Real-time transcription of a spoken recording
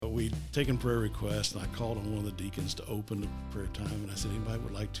taking prayer requests, and I called on one of the deacons to open the prayer time, and I said, anybody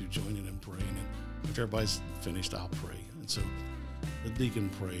would like to join in praying? And after everybody's finished, I'll pray. And so the deacon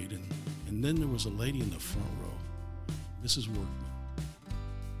prayed, and then there was a lady in the front row, Mrs. Workman.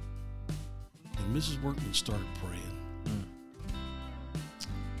 And Mrs. Workman started praying.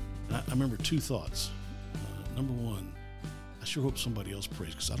 And I remember two thoughts. Number one, I sure hope somebody else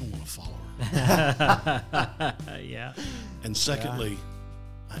prays because I don't want to follow her. Yeah. And secondly,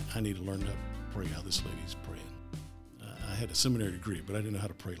 I need to learn to pray how this lady's praying. I had a seminary degree, but I didn't know how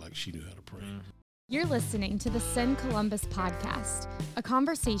to pray like she knew how to pray. You're listening to the Send Columbus podcast, a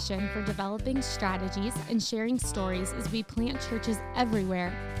conversation for developing strategies and sharing stories as we plant churches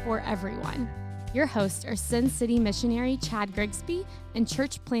everywhere for everyone. Your hosts are Send City missionary Chad Grigsby and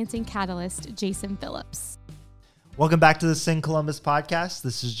church planting catalyst Jason Phillips. Welcome back to the Send Columbus podcast.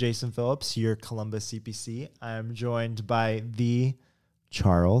 This is Jason Phillips, your Columbus CPC. I am joined by the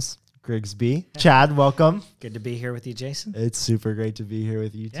Charles Grigsby. Chad, welcome. Good to be here with you, Jason. It's super great to be here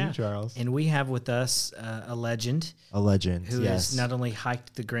with you too, Charles. And we have with us a legend. A legend, who has not only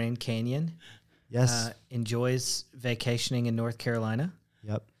hiked the Grand Canyon, enjoys vacationing in North Carolina,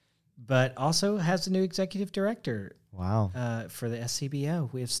 but also has a new executive director. Wow. For the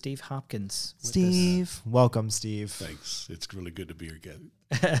SCBO. We have Steve Hopkins with Steve. Welcome, Steve. Thanks. It's really good to be here again.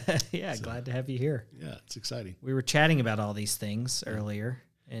 Glad to have you here. Yeah, it's exciting. We were chatting about all these things earlier.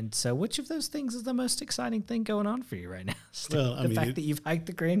 And so which of those things is the most exciting thing going on for you right now? Well, the fact that you've hiked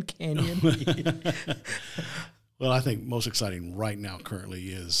the Grand Canyon? Well, I think most exciting right now currently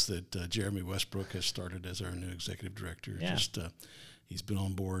is that Jeremy Westbrook has started as our new executive director. Yeah. He's been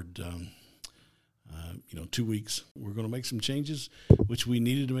on board 2 weeks. We're going to make some changes, which we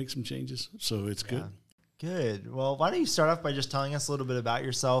needed to make some changes. So it's good. Good. Well, why don't you start off by just telling us a little bit about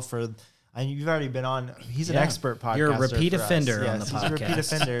yourself? You've already been on. He's an expert podcaster. You're a repeat offender on the He's podcast. a repeat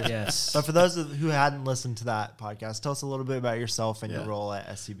offender. Yes. But for those who hadn't listened to that podcast, tell us a little bit about yourself and your role at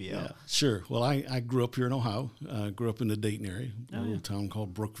SCBO. Yeah, sure. Well, I grew up here in Ohio. Grew up in the Dayton area, a little town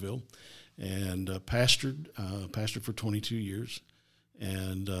called Brookville, and pastored for 22 years,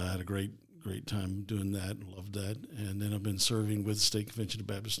 and had a great time doing that. Loved that. And then I've been serving with the State Convention of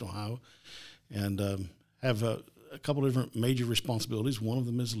Baptists in Ohio, and have a couple of different major responsibilities. One of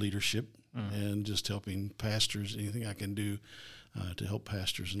them is leadership and just helping pastors, anything I can do to help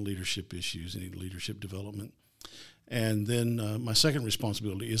pastors in leadership issues, any leadership development. And then my second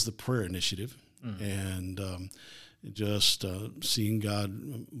responsibility is the prayer initiative, and just seeing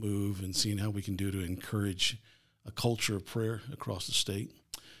God move and seeing how we can do to encourage a culture of prayer across the state.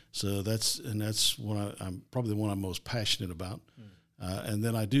 So that's what I'm probably the one I'm most passionate about. And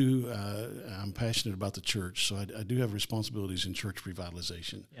then I'm passionate about the church, so I do have responsibilities in church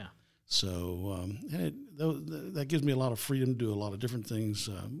revitalization. Yeah. So that gives me a lot of freedom to do a lot of different things,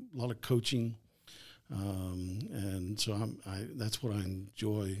 a lot of coaching, and so that's what I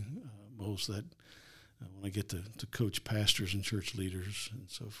enjoy most. That when I get to coach pastors and church leaders and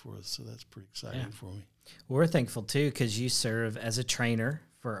so forth. So that's pretty exciting for me. Well, we're thankful too because you serve as a trainer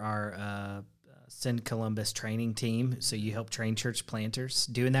for our Send Columbus training team. So you help train church planters.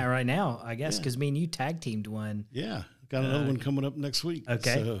 Doing that right now, I guess, because me and you tag teamed one. Yeah. Got another one coming up next week.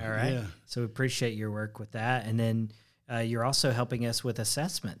 Okay. So, all right. Yeah. So we appreciate your work with that. And then you're also helping us with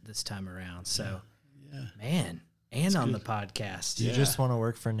assessment this time around. So, man, and that's on good. The podcast. Do you just want to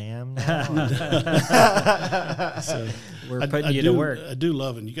work for NAM now? So we're putting you to work. I do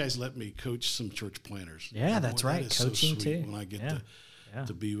love it. And you guys let me coach some church planters. Yeah, that's right. That Coaching so too. When I get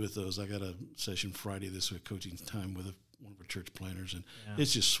to be with those. I got a session Friday this week, coaching time with one of our church planters, and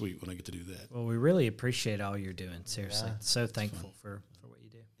it's just sweet when I get to do that. Well, we really appreciate all you're doing. Seriously, so thankful for what you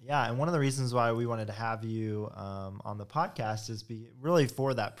do. Yeah, and one of the reasons why we wanted to have you on the podcast is really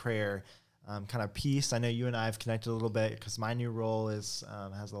for that prayer kind of piece. I know you and I have connected a little bit because my new role has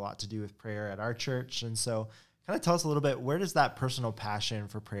a lot to do with prayer at our church, and so kind of tell us a little bit, where does that personal passion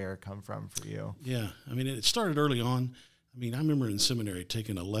for prayer come from for you? Yeah, I mean, it started early on. I mean, I remember in seminary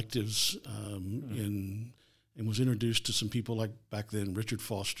taking electives and was introduced to some people like back then, Richard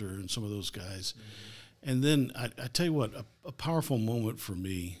Foster and some of those guys. And then I tell you what, a powerful moment for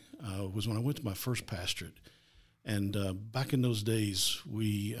me was when I went to my first pastorate. And back in those days,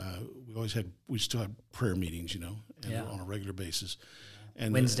 we still had prayer meetings, on a regular basis.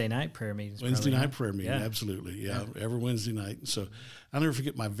 And Wednesday night prayer meetings. Wednesday night prayer meeting, absolutely, yeah, every Wednesday night. So I'll never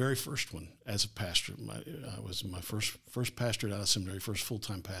forget my very first one as a pastor. I was my first pastorate out of seminary, first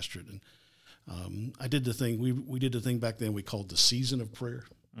full-time pastorate, and I did the thing. We did the thing back then we called the season of prayer.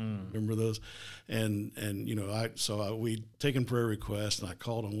 Remember those? And we'd taken prayer requests, and I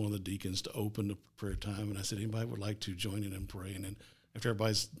called on one of the deacons to open the prayer time, and I said, anybody would like to join in and pray? And then after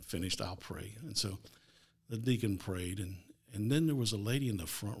everybody's finished, I'll pray. And so the deacon prayed, and then there was a lady in the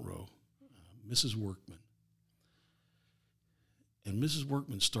front row, Mrs. Workman. And Mrs.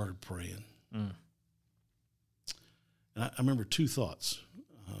 Workman started praying. And I remember two thoughts.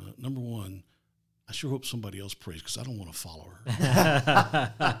 Number one, I sure hope somebody else prays because I don't want to follow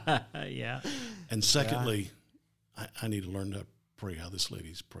her. Yeah. And secondly, I need to learn to pray how this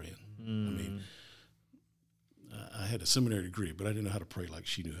lady's praying. I mean, I had a seminary degree, but I didn't know how to pray like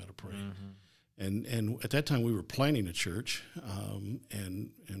she knew how to pray. And at that time, we were planning a church,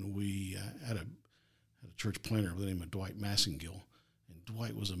 and we had a church planner by the name of Dwight Massengill. And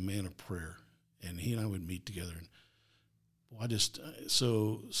Dwight was a man of prayer, and he and I would meet together. And well,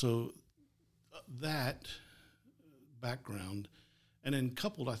 so that background, and then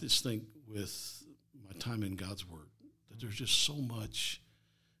coupled, I just think, with my time in God's Word, that there's just so much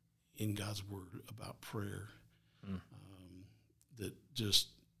in God's Word about prayer that just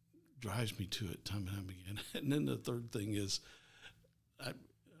drives me to it time and time again. And then the third thing is, I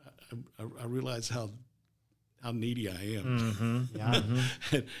realize how needy I am,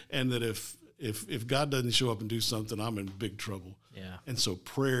 and that if God doesn't show up and do something, I'm in big trouble. Yeah. And so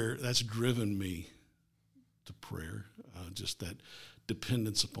prayer, that's driven me to prayer, just that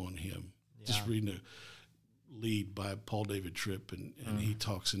dependence upon Him. Yeah. Just reading a lead by Paul David Tripp, and he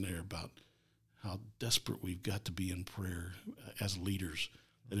talks in there about how desperate we've got to be in prayer as leaders,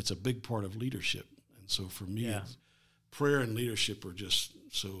 that it's a big part of leadership. And so for me, prayer and leadership are just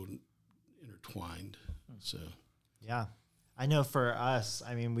so intertwined. So, yeah, I know for us,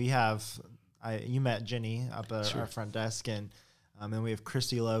 I mean, we have, you met Jenny up at our front desk, and then we have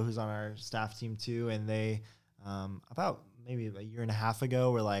Christy Lowe, who's on our staff team too. And they, about maybe a year and a half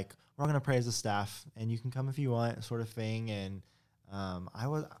ago, were like, we're all going to pray as a staff and you can come if you want, sort of thing. And I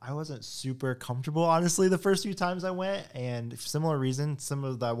wasn't super comfortable, honestly, the first few times I went, and for similar reason, some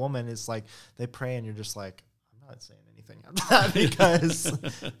of that woman is like, they pray and you're just like, I'm not saying anything after that because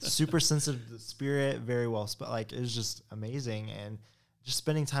super sensitive to the Spirit, very well, like, it was just amazing. And just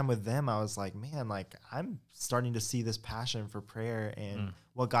spending time with them, I was like, man, like, I'm starting to see this passion for prayer and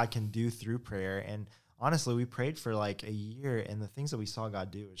what God can do through prayer. And honestly, we prayed for like a year, and the things that we saw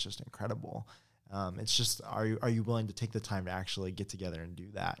God do is just incredible. It's just, are you willing to take the time to actually get together and do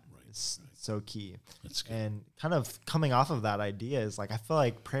that? Right, it's so key. That's good. And kind of coming off of that idea is like, I feel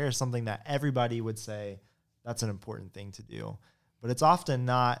like prayer is something that everybody would say that's an important thing to do, but it's often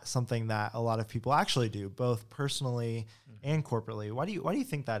not something that a lot of people actually do, both personally and corporately. Why do you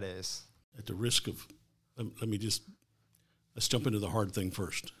think that is? At the risk of, let's jump into the hard thing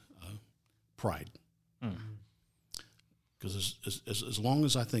first. Pride. Because as long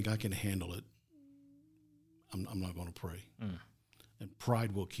as I think I can handle it, I'm not going to pray. And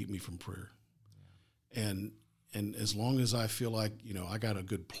pride will keep me from prayer. And as long as I feel like, I got a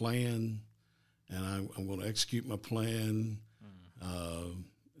good plan and I'm going to execute my plan, I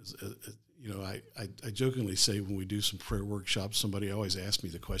jokingly say when we do some prayer workshops, somebody always asks me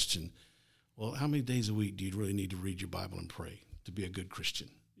the question, well, how many days a week do you really need to read your Bible and pray to be a good Christian?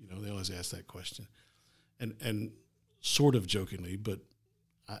 They always ask that question. And sort of jokingly, but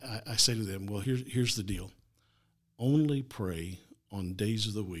I say to them, well, here's the deal. Only pray on days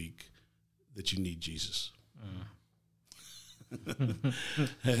of the week that you need Jesus.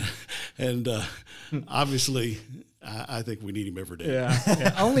 And Obviously, I think we need him every day.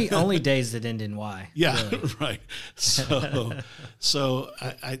 Yeah. Only days that end in Y. Yeah, really. Right. So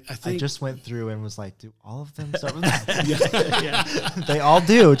I think I just went through and was like, do all of them start with that? They all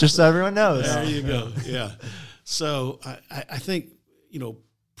do, just so everyone knows. There you go. Yeah. So I think,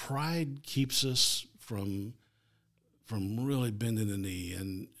 pride keeps us from really bending the knee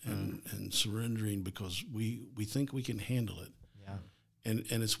and surrendering because we think we can handle it. Yeah.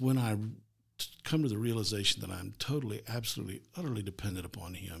 And it's when I come to the realization that I'm totally, absolutely, utterly dependent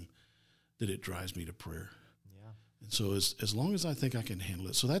upon Him that it drives me to prayer. Yeah. And so as long as I think I can handle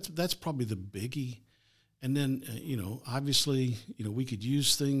it, so that's probably the biggie. And then obviously we could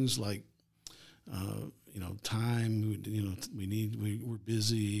use things like time. We're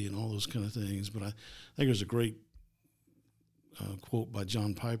busy and all those kind of things. But I think there's a great quote by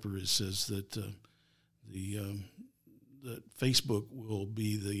John Piper. It says that that Facebook will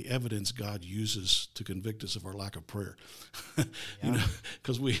be the evidence God uses to convict us of our lack of prayer.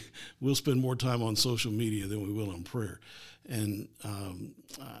 Because we'll spend more time on social media than we will on prayer. And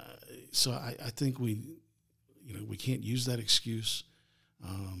so I think we can't use that excuse.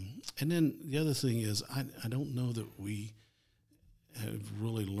 And then the other thing is I don't know that we have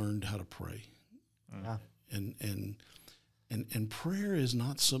really learned how to pray. Yeah. And prayer is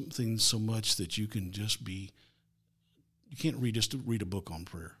not something so much that you can just be you can't read just to read a book on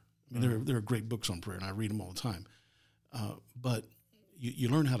prayer. I mean, there are great books on prayer, and I read them all the time. But you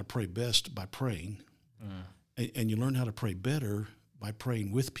learn how to pray best by praying, and you learn how to pray better by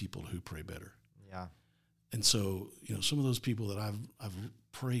praying with people who pray better. Yeah. And so, some of those people that I've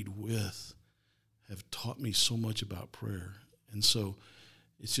prayed with have taught me so much about prayer. And so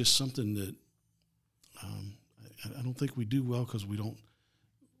it's just something that I don't think we do well because we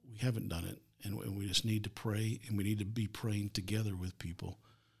haven't done it. And we just need to pray, and we need to be praying together with people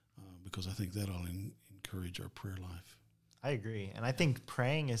because I think that'll encourage our prayer life. I agree. And I think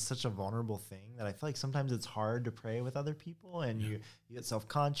praying is such a vulnerable thing that I feel like sometimes it's hard to pray with other people, and you get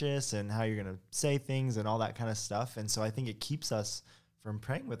self-conscious and how you're going to say things and all that kind of stuff. And so I think it keeps us from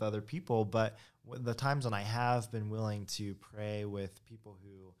praying with other people. But the times when I have been willing to pray with people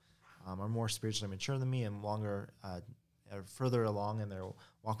who are more spiritually mature than me and longer, further along in their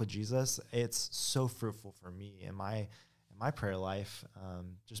walk with Jesus, it's so fruitful for me in my prayer life,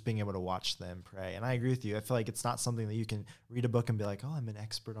 just being able to watch them pray. And I agree with you. I feel like it's not something that you can read a book and be like, oh, I'm an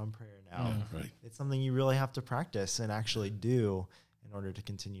expert on prayer now. Yeah, right. It's something you really have to practice and actually do in order to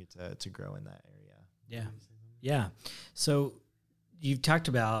continue to grow in that area. Yeah. Yeah. So you've talked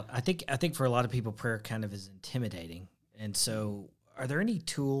about, I think for a lot of people, prayer kind of is intimidating. And so are there any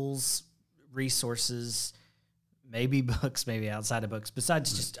tools, resources, maybe books, maybe outside of books,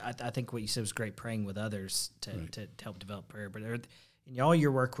 besides just, I think what you said was great, praying with others to help develop prayer. But in all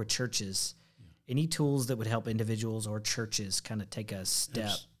your work with churches, any tools that would help individuals or churches kind of take a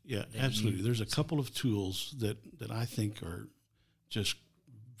step? Yeah, absolutely. There's a couple of tools that I think are just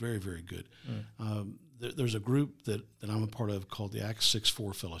very, very good. There's a group that I'm a part of called the Acts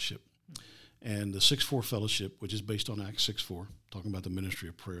 6-4 Fellowship. And the 6-4 Fellowship, which is based on Acts 6-4, talking about the ministry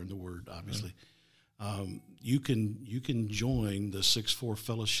of prayer and the word, obviously. You can join the 6-4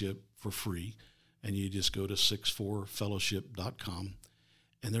 Fellowship for free, and you just go to 64fellowship.com,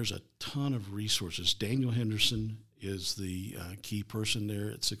 and there's a ton of resources. Daniel Henderson is the key person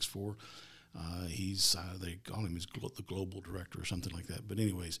there at 6-4. He's they call him the global director or something like that. But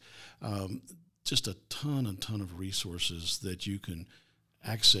anyways, just a ton of resources that you can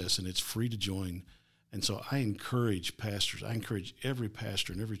access, and it's free to join. And so I encourage pastors, I encourage every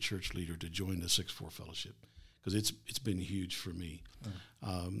pastor and every church leader to join the 6-4 Fellowship because it's been huge for me.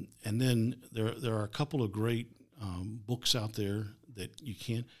 And then there are a couple of great books out there that you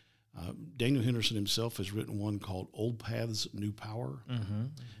can. Daniel Henderson himself has written one called Old Paths, New Power.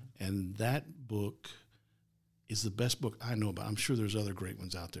 And that book is the best book I know about. I'm sure there's other great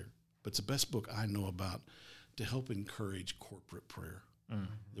ones out there, but it's the best book I know about to help encourage corporate prayer.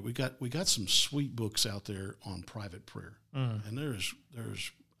 We got some sweet books out there on private prayer, and there's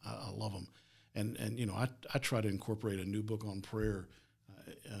I love them, and I try to incorporate a new book on prayer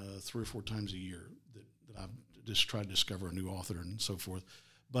 3 or 4 times a year that I've just tried to discover a new author and so forth.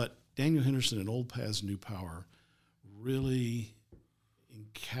 But Daniel Henderson and Old Paths, New Power really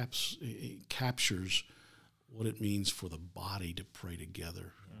captures what it means for the body to pray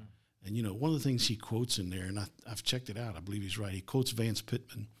together. And, one of the things he quotes in there, and I've checked it out, I believe he's right, he quotes Vance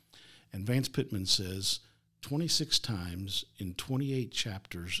Pitman. And Vance Pitman says, 26 times in 28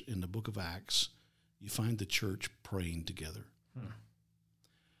 chapters in the book of Acts, you find the church praying together.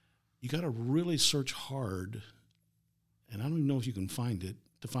 You got to really search hard, and I don't even know if you can find it,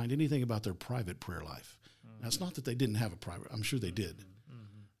 to find anything about their private prayer life. Now, it's not that they didn't have a private, I'm sure they did.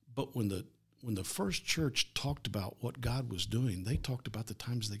 But when the first church talked about what God was doing, they talked about the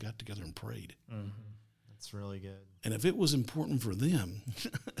times they got together and prayed. That's really good. And if it was important for them,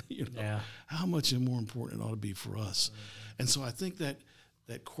 how much more important it ought to be for us. And so I think that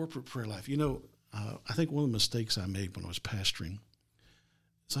corporate prayer life, I think one of the mistakes I made when I was pastoring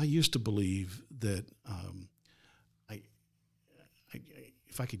is I used to believe that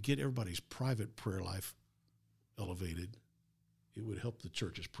if I could get everybody's private prayer life elevated, it would help the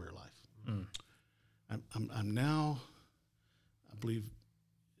church's prayer life. I'm now, I believe,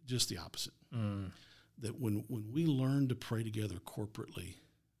 just the opposite. That when we learn to pray together corporately,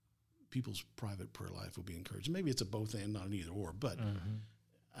 people's private prayer life will be encouraged. Maybe it's a both and, not an either or. But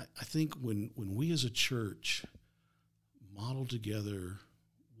I think when we as a church model together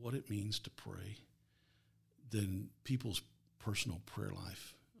what it means to pray, then people's personal prayer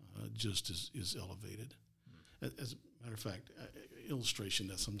life just is elevated. As a matter of fact, illustration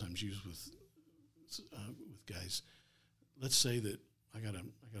that's sometimes used with guys. Let's say that I got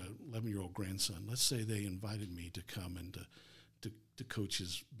an 11-year-old grandson. Let's say they invited me to come and to coach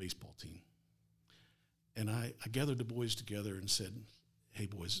his baseball team. And I gathered the boys together and said, hey,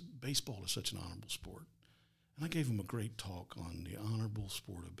 boys, baseball is such an honorable sport. And I gave them a great talk on the honorable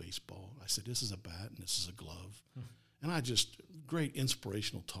sport of baseball. I said, this is a bat and this is a glove. And great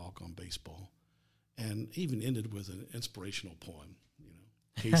inspirational talk on baseball, and even ended with an inspirational poem,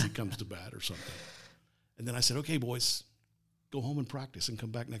 Casey comes to bat or something. And then I said, okay, boys, go home and practice and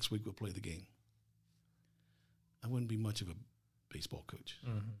come back next week. We'll play the game. I wouldn't be much of a baseball coach.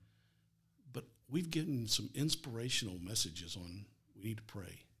 Mm-hmm. But we've given some inspirational messages on we need to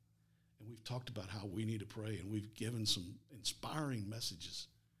pray. And we've talked about how we need to pray, and we've given some inspiring messages.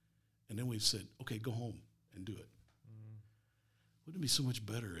 And then we've said, okay, go home and do it. Mm. Wouldn't it be so much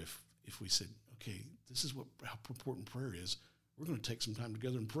better if we said, okay, this is how important prayer is. We're going to take some time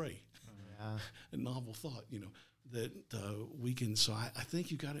together and pray. Yeah. A novel thought, that we can. So I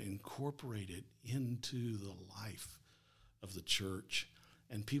think you got to incorporate it into the life of the church.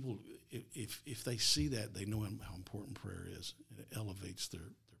 And people, if they see that, they know how important prayer is. It elevates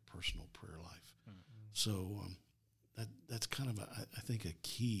their personal prayer life. Mm-hmm. So that's kind of, I think, a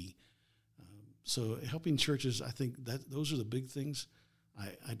key. So helping churches, I think that those are the big things.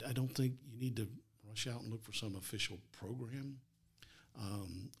 I don't think you need to rush out and look for some official program.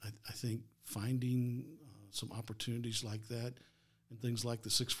 I think finding some opportunities like that and things like the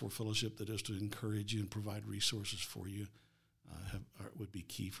 6-4 Fellowship that is to encourage you and provide resources for you would be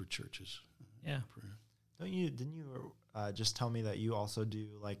key for churches. Yeah. Prayer. Didn't you just tell me that you also do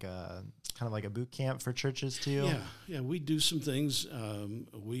like a kind of like a boot camp for churches too? Yeah, we do some things.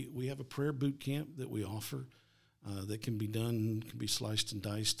 We have a prayer boot camp that we offer that can be sliced and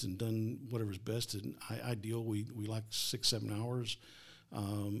diced and done whatever's best. And ideal, we like 6-7 hours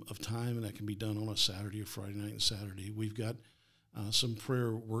of time, and that can be done on a Saturday or Friday night and Saturday. We've got some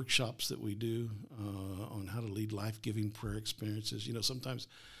prayer workshops that we do on how to lead life-giving prayer experiences. Sometimes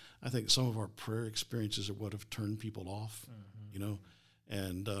I think some of our prayer experiences are what have turned people off,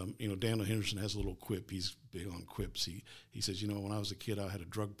 And, Daniel Henderson has a little quip. He's big on quips. He says, when I was a kid, I had a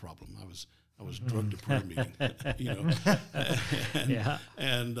drug problem. I was drugged to prayer meeting, Yeah.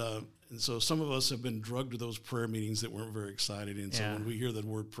 And so some of us have been drugged to those prayer meetings that weren't very exciting. And so when we hear the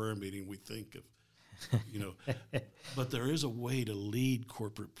word prayer meeting, we think of, but there is a way to lead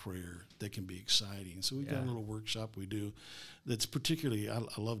corporate prayer that can be exciting. So we've got a little workshop we do that's particularly, I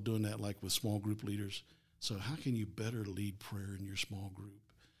love doing that, like with small group leaders. So how can you better lead prayer in your small group?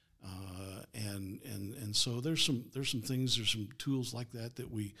 And so there's some things, there's some tools like that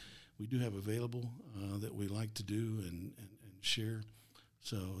we do have available that we like to do and share.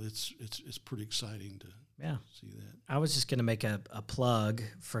 So it's pretty exciting to see that. I was just going to make a plug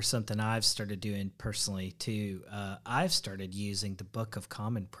for something I've started doing personally too. I've started using the Book of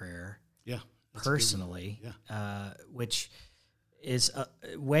Common Prayer personally, which is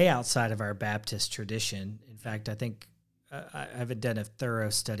way outside of our Baptist tradition. In fact, I think I haven't done a thorough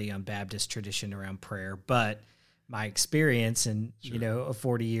study on Baptist tradition around prayer, but my experience in,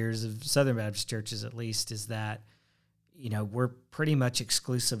 40 years of Southern Baptist churches at least is that, we're pretty much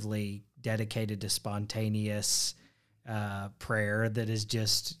exclusively dedicated to spontaneous prayer that is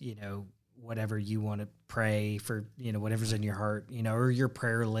just, whatever you want to pray for, whatever's in your heart, or your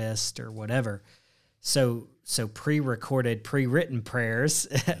prayer list or whatever. So pre-recorded, pre-written prayers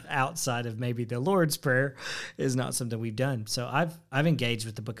outside of maybe the Lord's Prayer is not something we've done. So I've engaged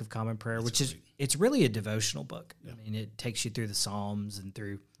with the Book of Common Prayer, it's really a devotional book. Yeah. I mean, it takes you through the Psalms and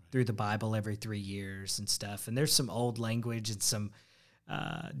through the Bible every 3 years and stuff. And there's some old language and some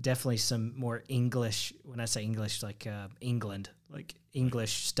definitely some more English. When I say English, like England, like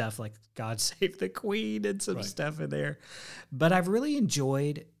English stuff, like God Save the Queen and some stuff in there. But I've really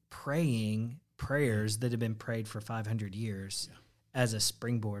enjoyed praying prayers that have been prayed for 500 years as a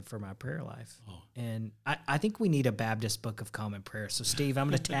springboard for my prayer life. Oh. And I think we need a Baptist Book of Common Prayer. So, Steve, I'm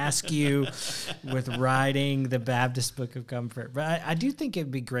going to task you with writing the Baptist Book of Common Prayer. But I do think it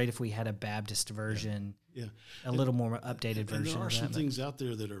would be great if we had a Baptist version, a little more updated version. And there are of some things out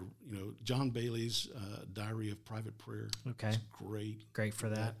there that are, John Bailey's Diary of Private Prayer. Okay. It's great. Great for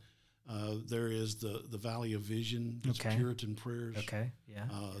that. There is the Valley of Vision. It's Puritan prayers. Okay, yeah.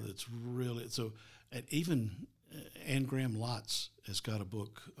 That's really so. And even Anne Graham Lotz has got a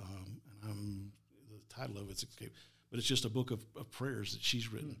book, and the title of it's escaped, but it's just a book of prayers that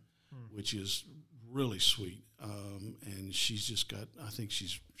she's written, which is really sweet. And she's just got, I think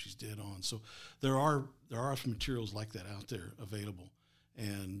she's dead on. So there are some materials like that out there available,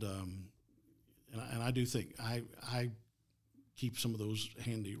 and I do think I keep some of those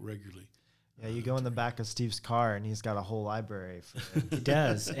handy regularly. Yeah, you go in the back of Steve's car, and he's got a whole library. He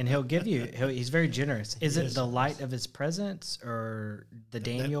does, and he'll give you. He's very generous. Is it the light of His presence, or the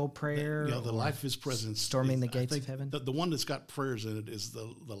Daniel prayer? The life of His presence. Storming the gates of heaven. The one that's got prayers in it is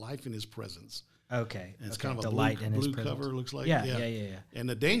the life in His presence. Okay. And it's okay. kind of a Delight in his blue presence. cover, looks like. Yeah. And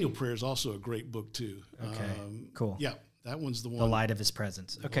the Daniel Prayer is also a great book too. Okay, cool. Yeah, that one's the one. The Light of His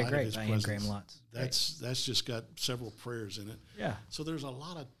Presence. Okay, great. By Anne Graham Lotz. That's just got several prayers in it. Yeah. So there's a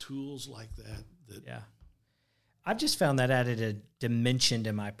lot of tools like that. Yeah. I've just found that added a dimension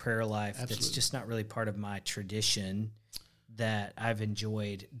to my prayer life Absolutely. that's just not really part of my tradition, that I've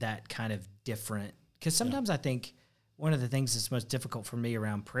enjoyed that kind of different. Because sometimes I think one of the things that's most difficult for me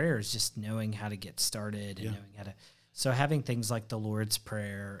around prayer is just knowing how to get started and knowing how to. So having things like the Lord's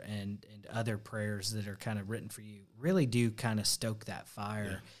Prayer and other prayers that are kind of written for you really do kind of stoke that fire.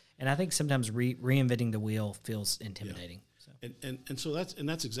 Yeah. And I think sometimes reinventing the wheel feels intimidating. Yeah. So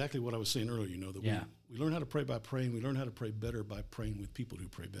that's exactly what I was saying earlier. That we learn how to pray by praying. We learn how to pray better by praying with people who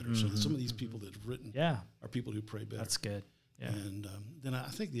pray better. So some of these people that have written are people who pray better. That's good. Yeah. And then I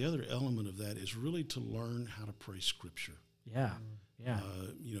think the other element of that is really to learn how to pray Scripture. Yeah. Yeah.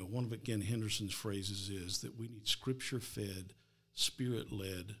 One of again Henderson's phrases is that we need Scripture-fed,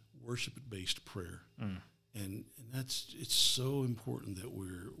 Spirit-led, worship-based prayer, and it's so important that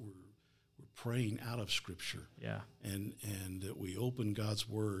we're praying out of Scripture. Yeah. And that we open God's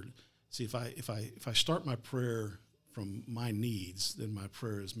Word. See, if I start my prayer from my needs, then my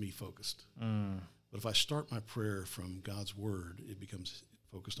prayer is me focused. But if I start my prayer from God's Word, it becomes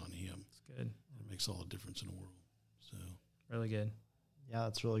focused on Him. That's good. It makes all the difference in the world. So really good. Yeah,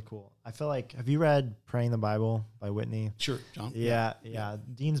 that's really cool. I feel like, have you read Praying the Bible by Whitney? Sure, John. Yeah.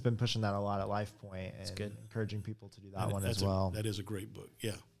 Dean's been pushing that a lot at Life Point and encouraging people to do that one as well. That is a great book.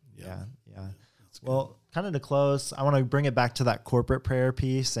 Yeah. Well, kind of to close, I want to bring it back to that corporate prayer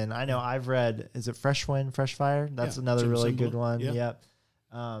piece. And I know I've read, is it Fresh Wind, Fresh Fire? That's another Jim really Cymbala. good one. Yeah. Yep.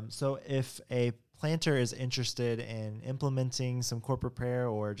 So if a planter is interested in implementing some corporate prayer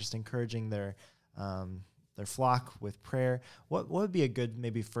or just encouraging their flock with prayer, what would be a good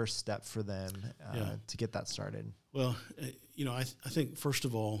maybe first step for them to get that started? Well, I think first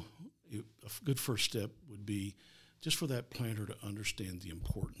of all, a good first step would be just for that planter to understand the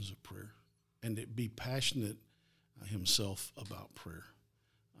importance of prayer and to be passionate himself about prayer.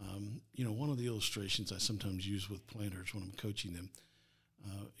 One of the illustrations I sometimes use with planters when I'm coaching them,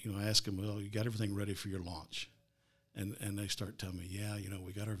 I ask them, well, you got everything ready for your launch? And they start telling me,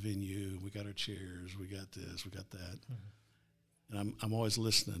 we got our venue, we got our chairs, we got this, we got that. Mm-hmm. And I'm always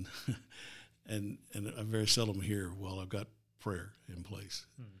listening. and I very seldom hear, well, I've got prayer in place.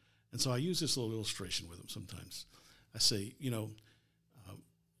 Mm-hmm. And so I use this little illustration with them sometimes. I say,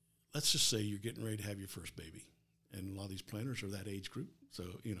 let's just say you're getting ready to have your first baby. And a lot of these planners are that age group, so,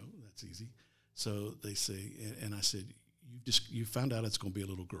 that's easy. So they say, and I said, you found out it's going to be a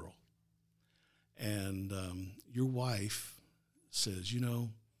little girl. And your wife says,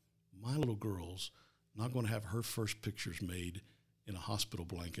 my little girl's not going to have her first pictures made in a hospital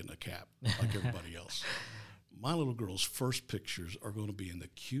blanket and a cap like everybody else. My little girl's first pictures are going to be in the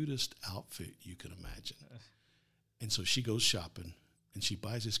cutest outfit you can imagine. And so she goes shopping, and she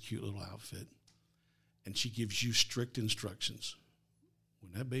buys this cute little outfit, and she gives you strict instructions.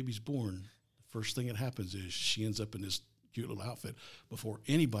 When that baby's born, the first thing that happens is she ends up in this cute little outfit before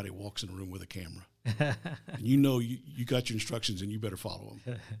anybody walks in a room with a camera. And you got your instructions, and you better follow them.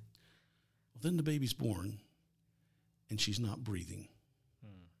 Well, then the baby's born, and she's not breathing.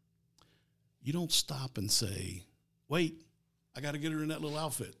 You don't stop and say, wait, I got to get her in that little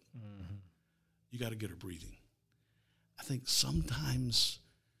outfit. Mm-hmm. You got to get her breathing. I think sometimes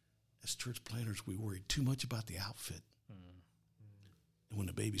as church planners, we worry too much about the outfit. And when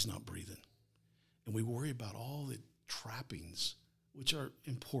the baby's not breathing. And we worry about all the trappings, which are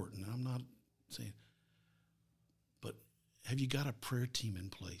important. I'm not saying, but have you got a prayer team in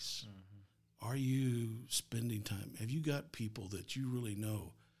place? Mm-hmm. Are you spending time? Have you got people that you really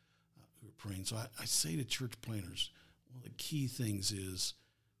know who are praying? So I say to church planners, one of the key things is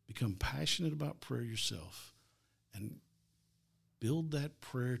become passionate about prayer yourself and build that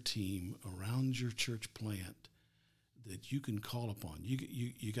prayer team around your church plant that you can call upon.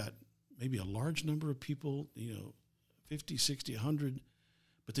 You got maybe a large number of people, 50, 60, 100,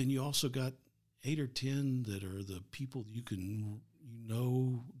 but then you also got 8 or 10 that are the people you can,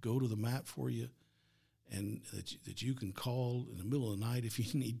 go to the mat for you and that you can call in the middle of the night if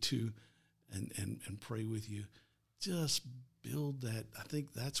you need to and pray with you. Just build that. I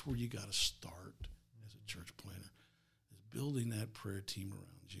think that's where you got to start as a church planner, is building that prayer team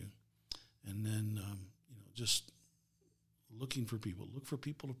around you. And then, just looking for people. Look for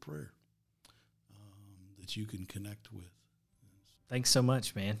people of prayer that you can connect with. Thanks so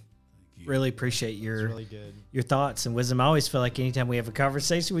much, man. Thank you. Really appreciate your really good. Your thoughts and wisdom. I always feel like anytime we have a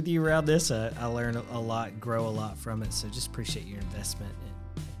conversation with you around this, I learn a lot, grow a lot from it. So just appreciate your investment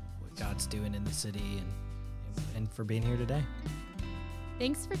in what God's doing in the city and for being here today.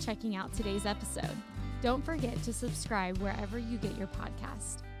 Thanks for checking out today's episode. Don't forget to subscribe wherever you get your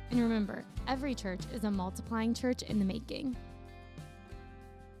podcast. And remember, every church is a multiplying church in the making.